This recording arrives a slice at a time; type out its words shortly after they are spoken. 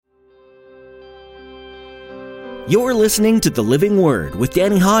You're listening to The Living Word with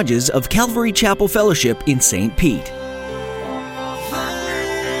Danny Hodges of Calvary Chapel Fellowship in St. Pete.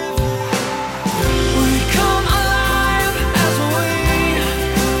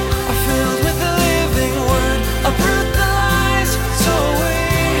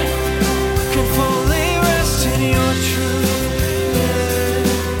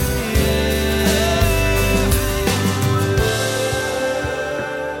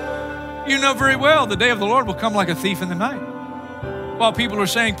 You know very well the day of the Lord will come like a thief in the night. While people are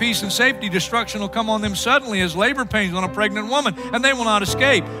saying peace and safety, destruction will come on them suddenly as labor pains on a pregnant woman, and they will not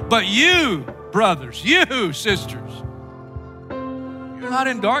escape. But you, brothers, you, sisters, you're not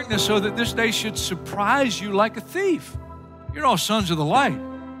in darkness so that this day should surprise you like a thief. You're all sons of the light,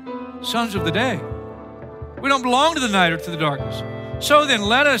 sons of the day. We don't belong to the night or to the darkness. So then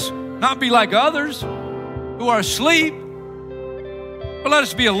let us not be like others who are asleep, but let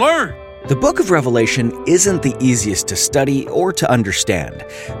us be alert. The book of Revelation isn't the easiest to study or to understand,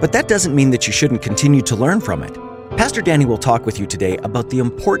 but that doesn't mean that you shouldn't continue to learn from it. Pastor Danny will talk with you today about the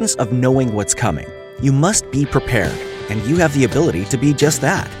importance of knowing what's coming. You must be prepared, and you have the ability to be just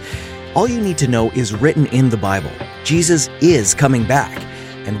that. All you need to know is written in the Bible. Jesus is coming back,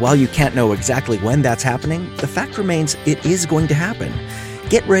 and while you can't know exactly when that's happening, the fact remains it is going to happen.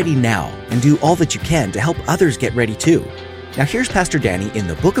 Get ready now and do all that you can to help others get ready too. Now here's Pastor Danny in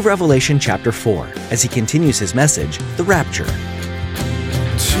the book of Revelation chapter 4 as he continues his message, The Rapture. To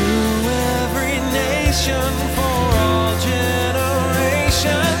every nation for all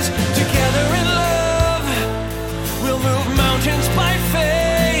generations, together in love, we'll move mountains by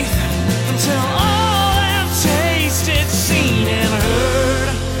faith until all have tasted, seen, and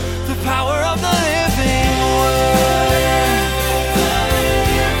heard the power of the living word.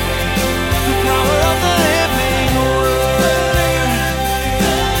 The power of the living word.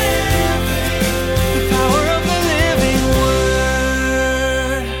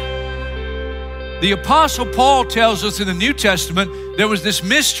 The Apostle Paul tells us in the New Testament there was this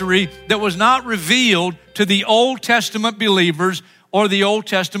mystery that was not revealed to the Old Testament believers or the Old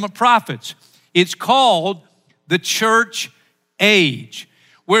Testament prophets. It's called the church age,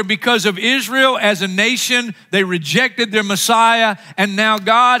 where because of Israel as a nation, they rejected their Messiah, and now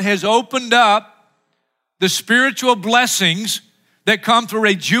God has opened up the spiritual blessings that come through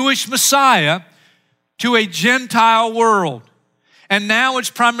a Jewish Messiah to a Gentile world. And now it's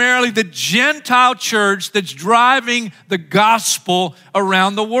primarily the Gentile church that's driving the gospel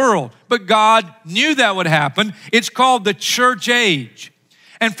around the world. But God knew that would happen. It's called the church age.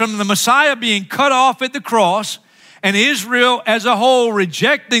 And from the Messiah being cut off at the cross, and Israel as a whole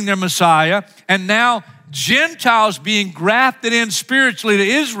rejecting their Messiah, and now Gentiles being grafted in spiritually to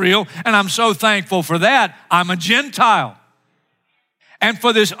Israel, and I'm so thankful for that. I'm a Gentile. And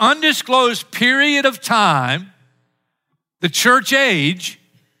for this undisclosed period of time, the church age,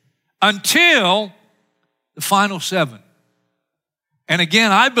 until the final seven. And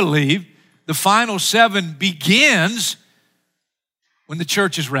again, I believe the final seven begins when the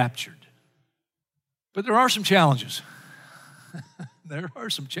church is raptured. But there are some challenges. There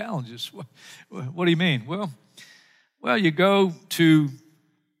are some challenges. What do you mean? Well, you go to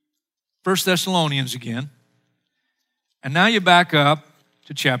 1 Thessalonians again, and now you back up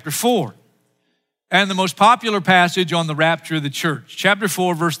to chapter 4. And the most popular passage on the rapture of the church. Chapter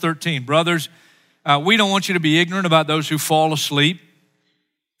 4, verse 13. Brothers, we don't want you to be ignorant about those who fall asleep,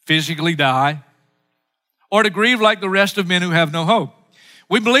 physically die, or to grieve like the rest of men who have no hope.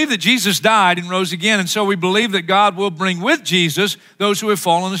 We believe that Jesus died and rose again, and so we believe that God will bring with Jesus those who have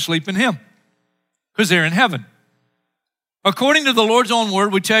fallen asleep in him, because they're in heaven. According to the Lord's own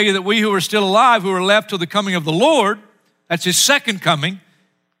word, we tell you that we who are still alive, who are left till the coming of the Lord, that's his second coming,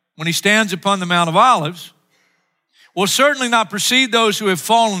 when he stands upon the Mount of Olives, will certainly not precede those who have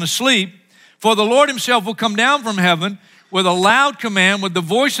fallen asleep, for the Lord himself will come down from heaven with a loud command, with the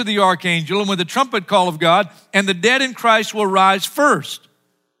voice of the archangel, and with the trumpet call of God, and the dead in Christ will rise first.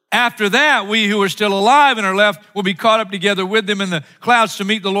 After that, we who are still alive and are left will be caught up together with them in the clouds to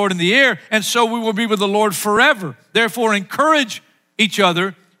meet the Lord in the air, and so we will be with the Lord forever. Therefore, encourage each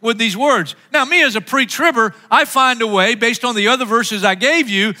other with these words. Now, me as a pre-tribber, I find a way, based on the other verses I gave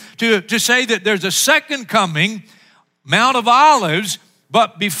you, to say that there's a second coming, Mount of Olives,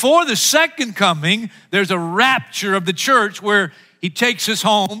 but before the second coming, there's a rapture of the church where he takes us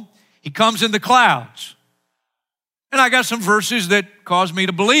home, he comes in the clouds. And I got some verses that cause me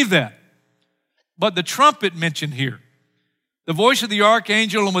to believe that. But the trumpet mentioned here, the voice of the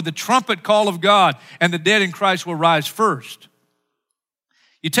archangel and with the trumpet call of God, and the dead in Christ will rise first.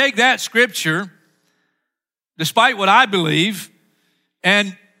 You take that scripture, despite what I believe,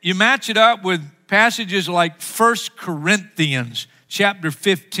 and you match it up with passages like 1 Corinthians chapter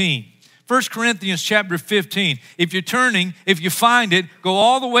 15. 1 Corinthians chapter 15. If you're turning, if you find it, go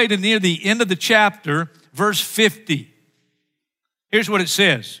all the way to near the end of the chapter, verse 50. Here's what it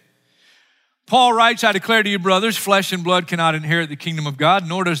says. Paul writes, I declare to you, brothers, flesh and blood cannot inherit the kingdom of God,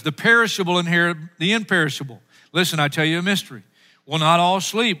 nor does the perishable inherit the imperishable. Listen, I tell you a mystery. We'll not all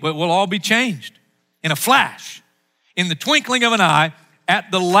sleep, but we'll all be changed in a flash, in the twinkling of an eye,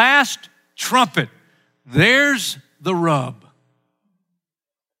 at the last trumpet. There's the rub.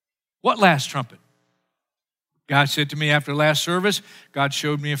 What last trumpet? God said to me after last service, God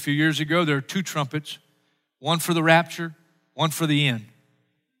showed me a few years ago, there are two trumpets, one for the rapture, one for the end.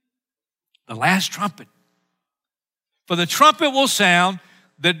 The last trumpet. For the trumpet will sound,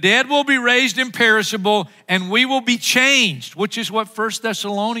 the dead will be raised imperishable, and we will be changed, which is what 1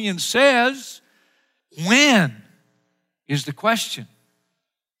 Thessalonians says. When is the question?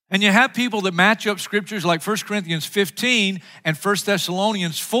 And you have people that match up scriptures like 1 Corinthians 15 and 1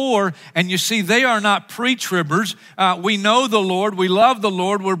 Thessalonians 4, and you see they are not pre-tribbers. We know the Lord, we love the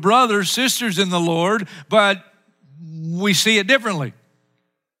Lord, we're brothers, sisters in the Lord, but we see it differently.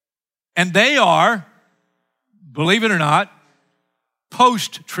 And they are, believe it or not,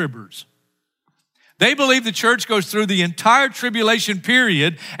 post-tribbers. They believe the church goes through the entire tribulation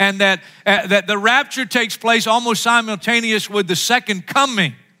period and that the rapture takes place almost simultaneous with the second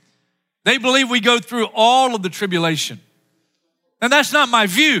coming. They believe we go through all of the tribulation. And that's not my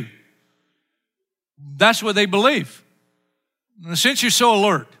view. That's what they believe. And since you're so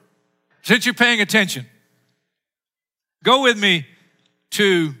alert, since you're paying attention, go with me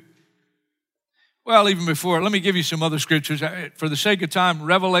to, well, even before, let me give you some other scriptures. For the sake of time,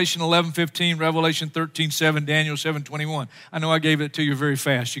 Revelation 11:15, Revelation 13:7, Daniel 7:21. I know I gave it to you very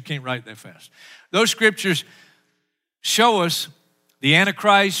fast. You can't write that fast. Those scriptures show us the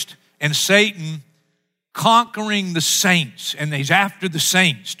Antichrist and Satan conquering the saints, and he's after the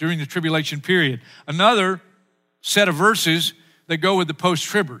saints during the tribulation period. Another set of verses that go with the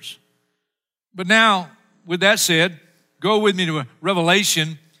post-tribbers. But now, with that said, go with me to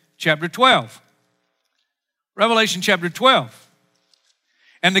Revelation chapter 12. Revelation chapter 12.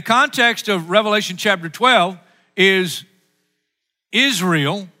 And the context of Revelation chapter 12 is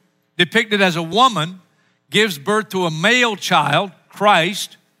Israel, depicted as a woman, gives birth to a male child,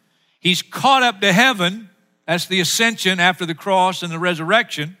 Christ. He's caught up to heaven. That's the ascension after the cross and the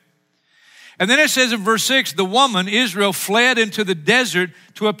resurrection. And then it says in verse 6, the woman, Israel, fled into the desert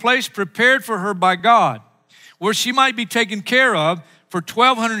to a place prepared for her by God, where she might be taken care of for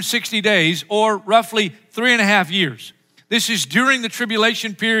 1,260 days, or roughly 3.5 years. This is during the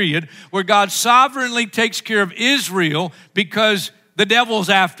tribulation period where God sovereignly takes care of Israel because the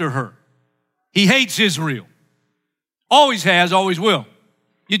devil's after her. He hates Israel. Always has, always will.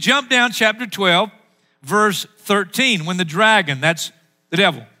 You jump down chapter 12, verse 13. When the dragon, that's the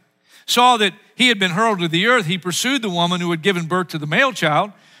devil, saw that he had been hurled to the earth, he pursued the woman who had given birth to the male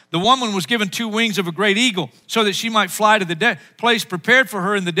child. The woman was given 2 wings of a great eagle so that she might fly to the place prepared for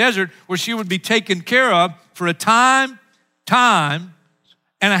her in the desert where she would be taken care of for a time, and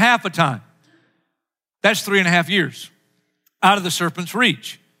a half a time. That's 3.5 years out of the serpent's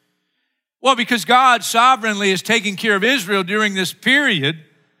reach. Well, because God sovereignly is taking care of Israel during this period,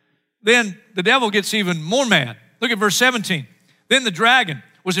 then the devil gets even more mad. Look at verse 17. Then the dragon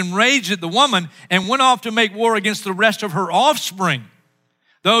was enraged at the woman and went off to make war against the rest of her offspring,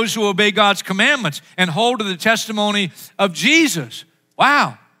 those who obey God's commandments and hold to the testimony of Jesus.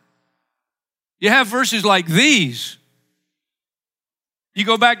 Wow. You have verses like these. You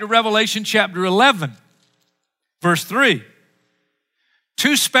go back to Revelation chapter 11, verse 3.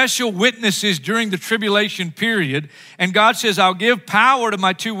 2 special witnesses during the tribulation period, and God says, I'll give power to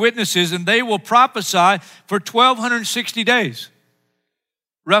my 2 witnesses, and they will prophesy for 1,260 days,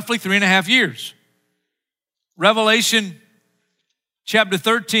 roughly 3.5 years. Revelation chapter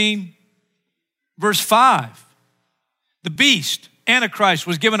 13, verse 5. The beast, Antichrist,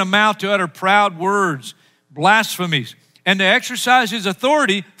 was given a mouth to utter proud words, blasphemies, and to exercise his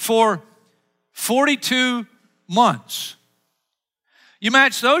authority for 42 months. You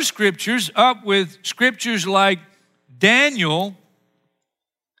match those scriptures up with scriptures like Daniel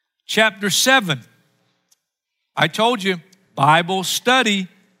chapter 7. I told you, Bible study,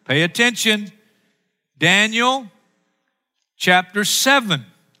 pay attention. Daniel chapter 7,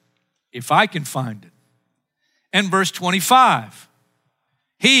 if I can find it. And verse 25.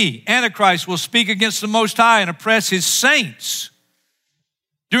 He, Antichrist, will speak against the Most High and oppress his saints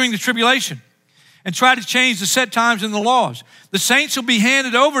during the tribulation and try to change the set times and the laws. The saints will be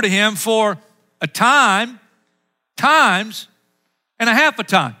handed over to him for a time, times, and a half a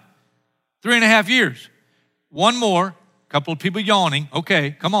time. 3.5 years. One more. A couple of people yawning.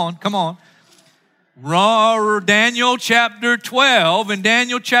 Okay, come on. Daniel chapter 12. In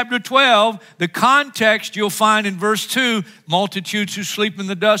Daniel chapter 12, the context you'll find in verse 2, multitudes who sleep in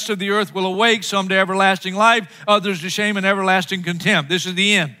the dust of the earth will awake, some to everlasting life, others to shame and everlasting contempt. This is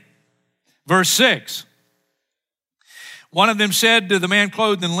the end. Verse 6. One of them said to the man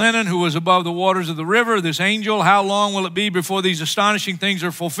clothed in linen who was above the waters of the river, this angel, how long will it be before these astonishing things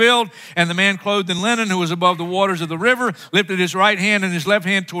are fulfilled? And the man clothed in linen who was above the waters of the river lifted his right hand and his left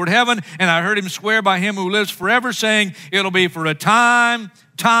hand toward heaven. And I heard him swear by him who lives forever, saying, it'll be for a time,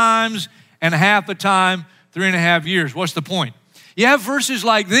 times, and half a time, 3.5 years. What's the point? You have verses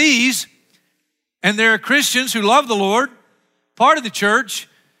like these, and there are Christians who love the Lord, part of the church,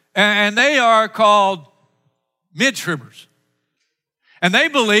 and they are called mid-tribbers. And they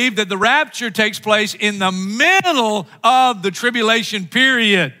believe that the rapture takes place in the middle of the tribulation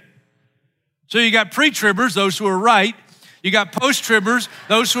period. So you got pre-tribbers, those who are right. You got post-tribbers,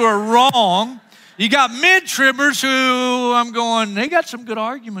 those who are wrong. You got mid-tribbers who I'm going, they got some good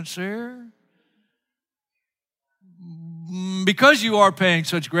arguments there. Because you are paying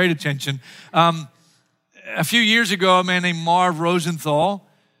such great attention, a few years ago, a man named Marv Rosenthal,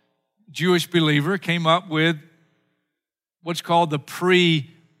 Jewish believer, came up with what's called the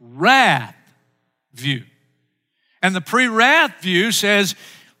pre-wrath view. And the pre-wrath view says,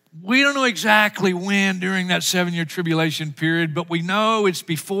 we don't know exactly when during that 7-year tribulation period, but we know it's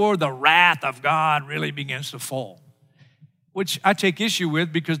before the wrath of God really begins to fall. Which I take issue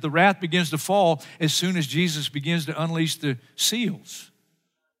with because the wrath begins to fall as soon as Jesus begins to unleash the seals.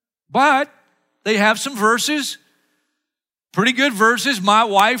 But they have some verses, pretty good verses. My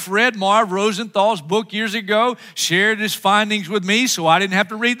wife read Marv Rosenthal's book years ago, shared his findings with me so I didn't have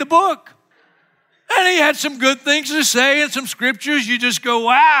to read the book. And he had some good things to say and some scriptures. You just go,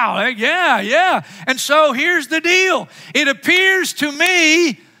 wow, yeah. And so here's the deal. It appears to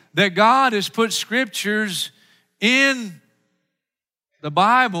me that God has put scriptures in the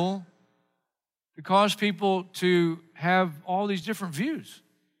Bible to cause people to have all these different views.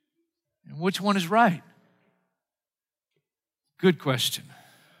 And which one is right? Good question.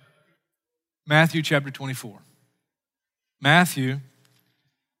 Matthew chapter 24. Matthew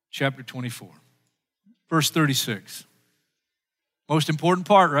chapter 24. Verse 36. Most important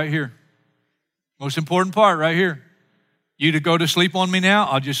part right here. Most important part right here. You to go to sleep on me now,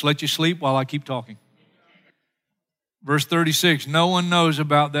 I'll just let you sleep while I keep talking. Verse 36, no one knows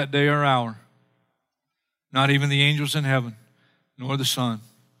about that day or hour, not even the angels in heaven, nor the Son,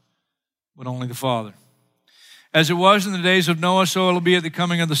 but only the Father. As it was in the days of Noah, so it will be at the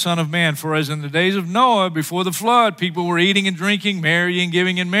coming of the Son of Man. For as in the days of Noah, before the flood, people were eating and drinking, marrying,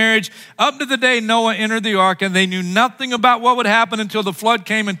 giving in marriage, up to the day Noah entered the ark, and they knew nothing about what would happen until the flood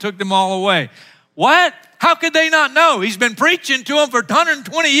came and took them all away. What? How could they not know? He's been preaching to them for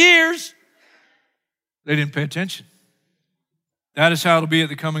 120 years. They didn't pay attention. That is how it will be at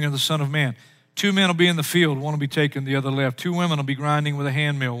the coming of the Son of Man. 2 men will be in the field, one will be taken, the other left. 2 women will be grinding with a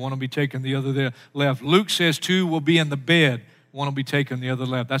handmill, one will be taken, the other there left. Luke says 2 will be in the bed, one will be taken, the other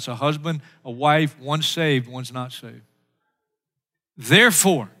left. That's a husband, a wife, one's saved, one's not saved.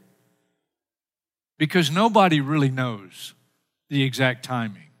 Therefore, because nobody really knows the exact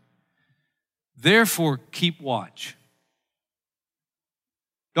timing, therefore keep watch.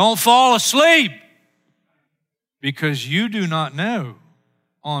 Don't fall asleep, because you do not know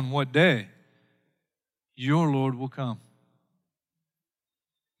on what day your Lord will come.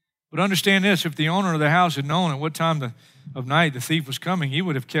 But understand this, if the owner of the house had known at what time of night the thief was coming, he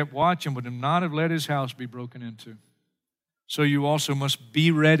would have kept watch and would not have let his house be broken into. So you also must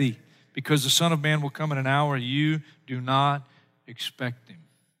be ready, because the Son of Man will come in an hour you do not expect him.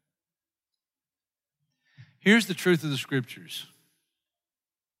 Here's the truth of the Scriptures.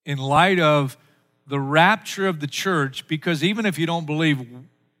 In light of the rapture of the church, because even if you don't believe,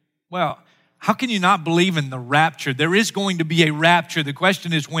 well, how can you not believe in the rapture? There is going to be a rapture. The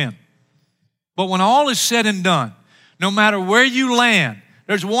question is when. But when all is said and done, no matter where you land,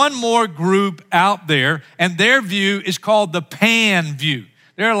 there's one more group out there, and their view is called the pan view.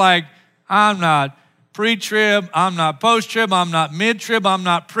 They're like, I'm not pre-trib, I'm not post-trib, I'm not mid-trib, I'm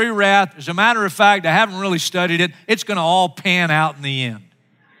not pre-wrath. As a matter of fact, I haven't really studied it. It's going to all pan out in the end.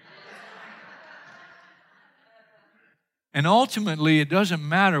 And ultimately, it doesn't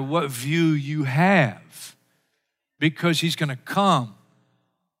matter what view you have, because he's going to come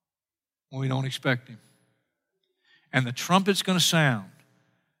when we don't expect him. And the trumpet's going to sound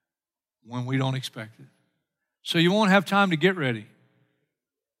when we don't expect it. So you won't have time to get ready.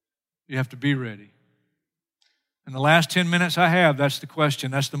 You have to be ready. In the last 10 minutes I have, that's the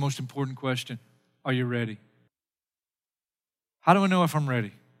question. That's the most important question. Are you ready? How do I know if I'm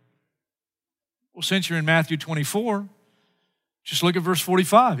ready? Well, since you're in Matthew 24, just look at verse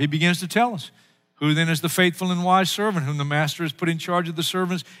 45. He begins to tell us, who then is the faithful and wise servant whom the master has put in charge of the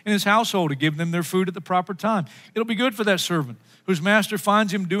servants in his household to give them their food at the proper time? It'll be good for that servant whose master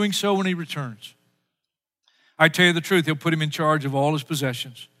finds him doing so when he returns. I tell you the truth, he'll put him in charge of all his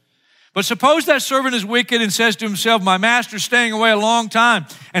possessions. But suppose that servant is wicked and says to himself, my master's staying away a long time,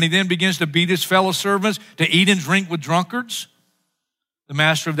 and he then begins to beat his fellow servants, to eat and drink with drunkards. The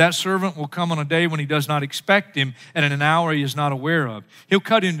master of that servant will come on a day when he does not expect him, and in an hour he is not aware of. He'll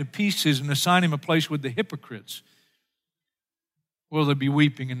cut him to pieces and assign him a place with the hypocrites. Will there be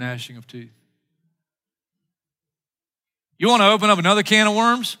weeping and gnashing of teeth? You want to open up another can of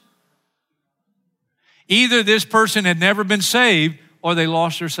worms? Either this person had never been saved or they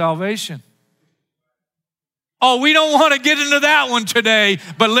lost their salvation. Oh, we don't want to get into that one today.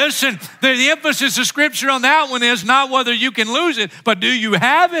 But listen, the emphasis of Scripture on that one is not whether you can lose it, but do you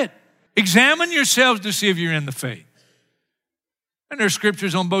have it? Examine yourselves to see if you're in the faith. And there's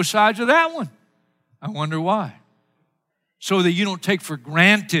scriptures on both sides of that one. I wonder why. So that you don't take for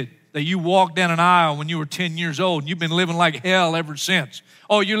granted that you walked down an aisle when you were 10 years old and you've been living like hell ever since.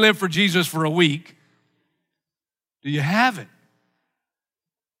 Oh, you lived for Jesus for a week. Do you have it?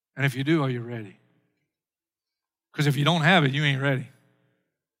 And if you do, are you ready? Because if you don't have it, you ain't ready.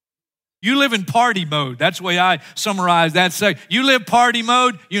 You live in party mode. That's the way I summarize that. Say, you live party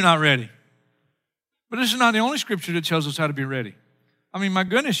mode, you're not ready. But this is not the only scripture that tells us how to be ready. I mean, my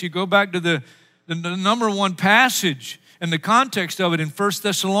goodness, you go back to the number one passage and the context of it in 1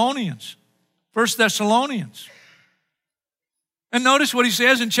 Thessalonians. 1 Thessalonians. And notice what he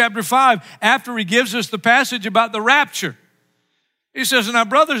says in chapter 5 after he gives us the passage about the rapture. He says, now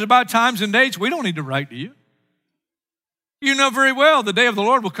brothers, about times and dates, we don't need to write to you. You know very well the day of the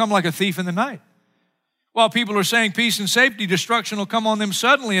Lord will come like a thief in the night. While people are saying peace and safety, destruction will come on them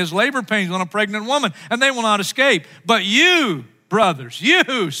suddenly as labor pains on a pregnant woman, and they will not escape. But you, brothers,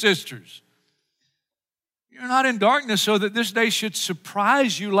 you, sisters, you're not in darkness so that this day should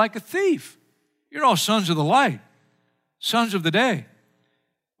surprise you like a thief. You're all sons of the light, sons of the day.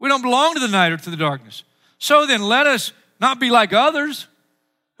 We don't belong to the night or to the darkness. So then let us not be like others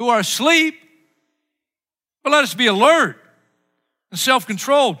who are asleep, but let us be alert and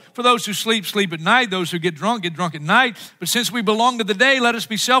self-controlled. For those who sleep, sleep at night. Those who get drunk at night. But since we belong to the day, let us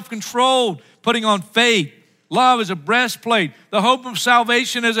be self-controlled, putting on faith, love as a breastplate, the hope of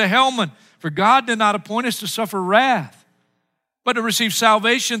salvation as a helmet. For God did not appoint us to suffer wrath, but to receive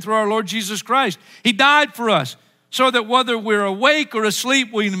salvation through our Lord Jesus Christ. He died for us, so that whether we're awake or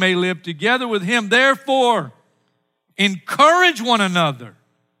asleep, we may live together with him. Therefore, encourage one another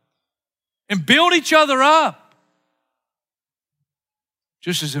and build each other up,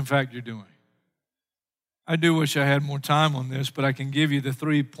 just as in fact you're doing. I do wish I had more time on this, but I can give you the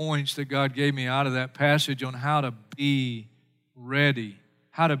 3 points that God gave me out of that passage on how to be ready.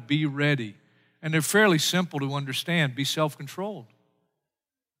 How to be ready. And they're fairly simple to understand. Be self-controlled.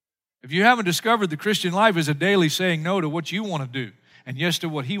 If you haven't discovered the Christian life is a daily saying no to what you want to do and yes to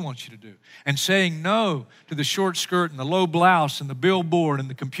what he wants you to do, and saying no to the short skirt and the low blouse and the billboard and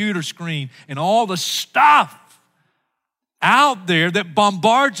the computer screen and all the stuff out there that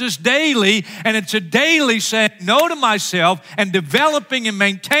bombards us daily, and it's a daily saying no to myself and developing and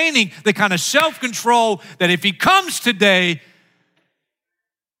maintaining the kind of self-control that if he comes today,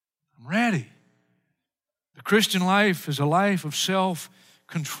 I'm ready. The Christian life is a life of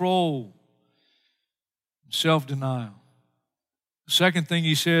self-control, self-denial. The second thing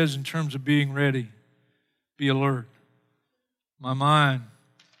he says in terms of being ready, be alert. My mind,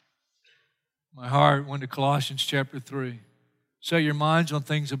 my heart went to Colossians chapter 3. Set your minds on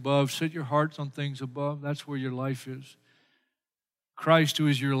things above. Set your hearts on things above. That's where your life is. Christ, who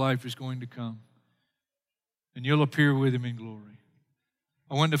is your life, is going to come. And you'll appear with him in glory.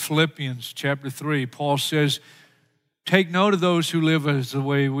 I went to Philippians chapter 3. Paul says, take note of those who live as the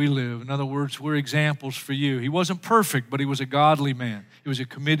way we live. In other words, we're examples for you. He wasn't perfect, but he was a godly man. He was a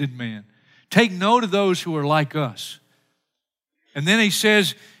committed man. Take note of those who are like us. And then he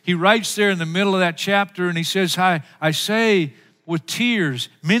says, he writes there in the middle of that chapter, and he says, I say with tears,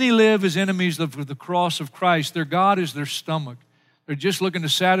 many live as enemies of the cross of Christ. Their God is their stomach. They're just looking to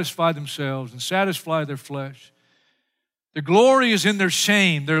satisfy themselves and satisfy their flesh. Their glory is in their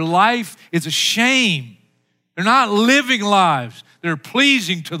shame. Their life is a shame. They're not living lives. They're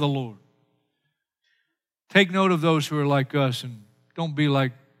pleasing to the Lord. Take note of those who are like us and don't be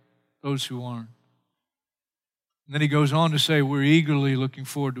like those who aren't. And then he goes on to say, we're eagerly looking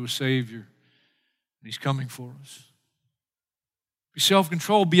forward to a Savior, He's coming for us. Be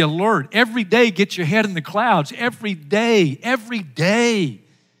self-controlled, be alert. Every day, get your head in the clouds. Every day, every day.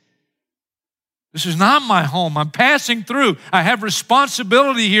 This is not my home. I'm passing through. I have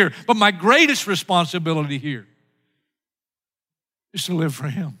responsibility here, but my greatest responsibility here is to live for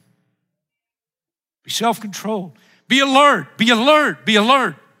Him. Be self-controlled. Be alert, be alert, be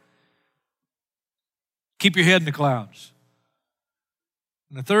alert. Keep your head in the clouds.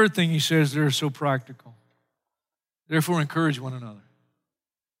 And the third thing he says there is so practical. Therefore, encourage one another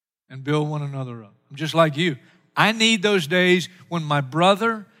and build one another up. I'm just like you. I need those days when my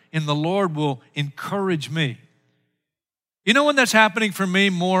brother in the Lord will encourage me. You know when that's happening for me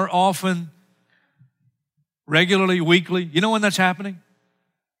more often, regularly, weekly? You know when that's happening?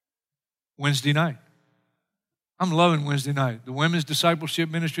 Wednesday night. I'm loving Wednesday night. The women's discipleship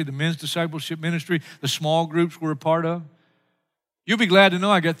ministry, the men's discipleship ministry, the small groups we're a part of. You'll be glad to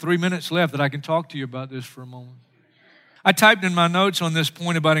know I got 3 minutes left that I can talk to you about this for a moment. I typed in my notes on this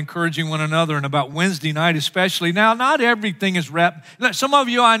point about encouraging one another and about Wednesday night especially. Now, not everything is wrapped. Some of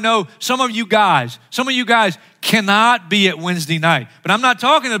you I know, some of you guys cannot be at Wednesday night. But I'm not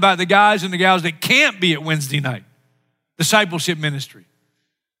talking about the guys and the gals that can't be at Wednesday night. Discipleship ministry.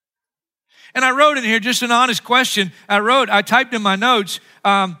 And I wrote in here just an honest question. I typed in my notes,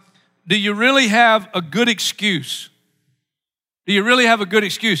 do you really have a good excuse? Do you really have a good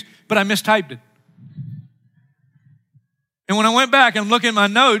excuse? But I mistyped it. And when I went back and looked at my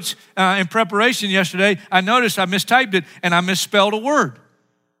notes in preparation yesterday, I noticed I mistyped it and I misspelled a word.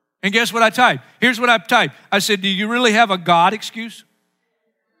 And guess what I typed? Here's what I typed. I said, do you really have a God excuse?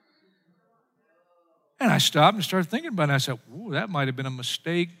 And I stopped and started thinking about it. I said, ooh, that might have been a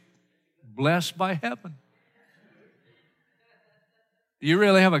mistake blessed by heaven. Do you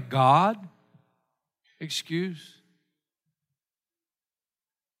really have a God excuse?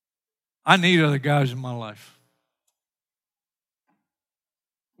 I need other guys in my life.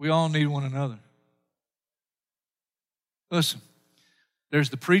 We all need one another. Listen,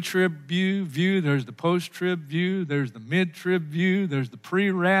 there's the pre-trib view, there's the post-trib view, there's the mid-trib view, there's the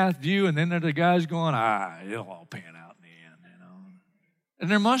pre-wrath view, and then there are the guys going, it'll all pan out in the end, you know.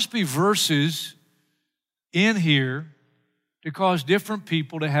 And there must be verses in here to cause different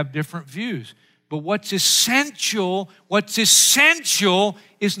people to have different views. But what's essential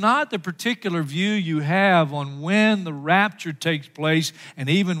is not the particular view you have on when the rapture takes place and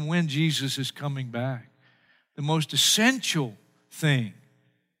even when Jesus is coming back. The most essential thing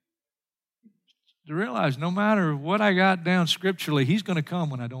to realize, no matter what I got down scripturally, He's going to come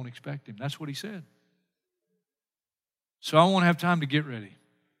when I don't expect Him. That's what He said. So I won't have time to get ready.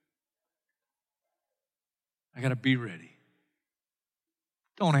 I got to be ready.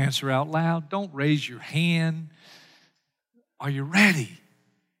 Don't answer out loud. Don't raise your hand. Are you ready?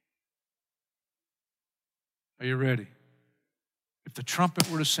 Are you ready? If the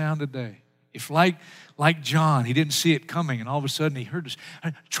trumpet were to sound today, if like John, he didn't see it coming, and all of a sudden he heard this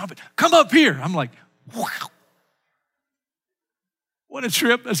trumpet, come up here. I'm like, wow. What a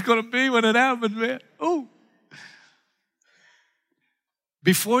trip that's going to be when it happens, man. Oh.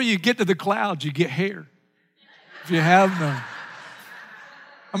 Before you get to the clouds, you get hair. If you have none.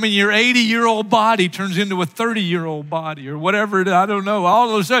 I mean, your 80-year-old body turns into a 30-year-old body or whatever it is. I don't know.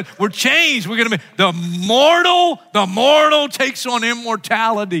 All of a sudden, we're changed. We're going to be, the mortal takes on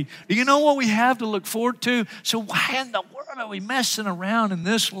immortality. Do you know what we have to look forward to? So why in the world are we messing around in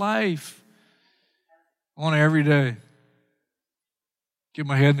this life? I want to every day get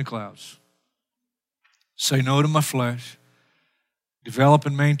my head in the clouds. Say no to my flesh. Develop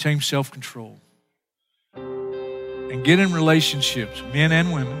and maintain self-control. And get in relationships, men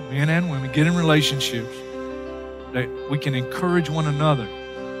and women, get in relationships that we can encourage one another.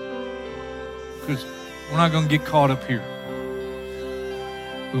 Because we're not going to get caught up here.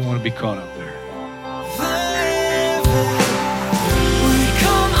 We want to be caught up there.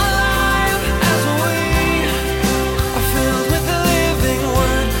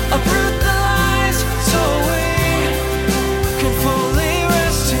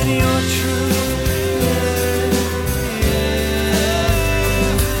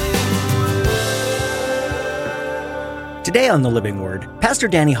 Today on The Living Word, Pastor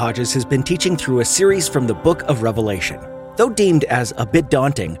Danny Hodges has been teaching through a series from the book of Revelation. Though deemed as a bit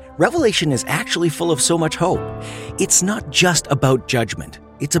daunting, Revelation is actually full of so much hope. It's not just about judgment.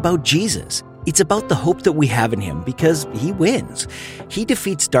 It's about Jesus. It's about the hope that we have in Him because He wins. He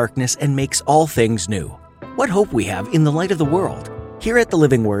defeats darkness and makes all things new. What hope we have in the light of the world. Here at The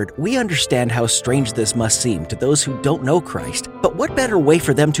Living Word, we understand how strange this must seem to those who don't know Christ, but what better way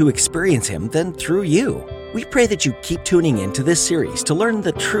for them to experience Him than through you? We pray that you keep tuning in to this series to learn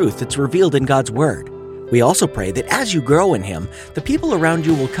the truth that's revealed in God's Word. We also pray that as you grow in Him, the people around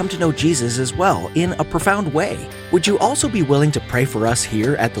you will come to know Jesus as well in a profound way. Would you also be willing to pray for us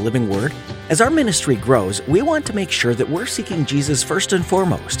here at the Living Word? As our ministry grows, we want to make sure that we're seeking Jesus first and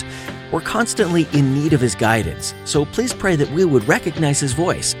foremost. We're constantly in need of His guidance, so please pray that we would recognize His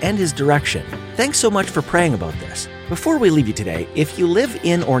voice and His direction. Thanks so much for praying about this. Before we leave you today, if you live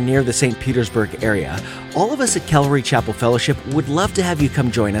in or near the St. Petersburg area, all of us at Calvary Chapel Fellowship would love to have you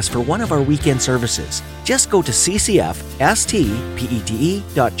come join us for one of our weekend services. Just go to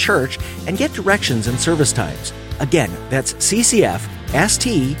ccfstpete.church and get directions and service times. Again, that's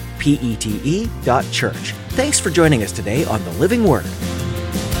ccfstpete.church. Thanks for joining us today on The Living Word.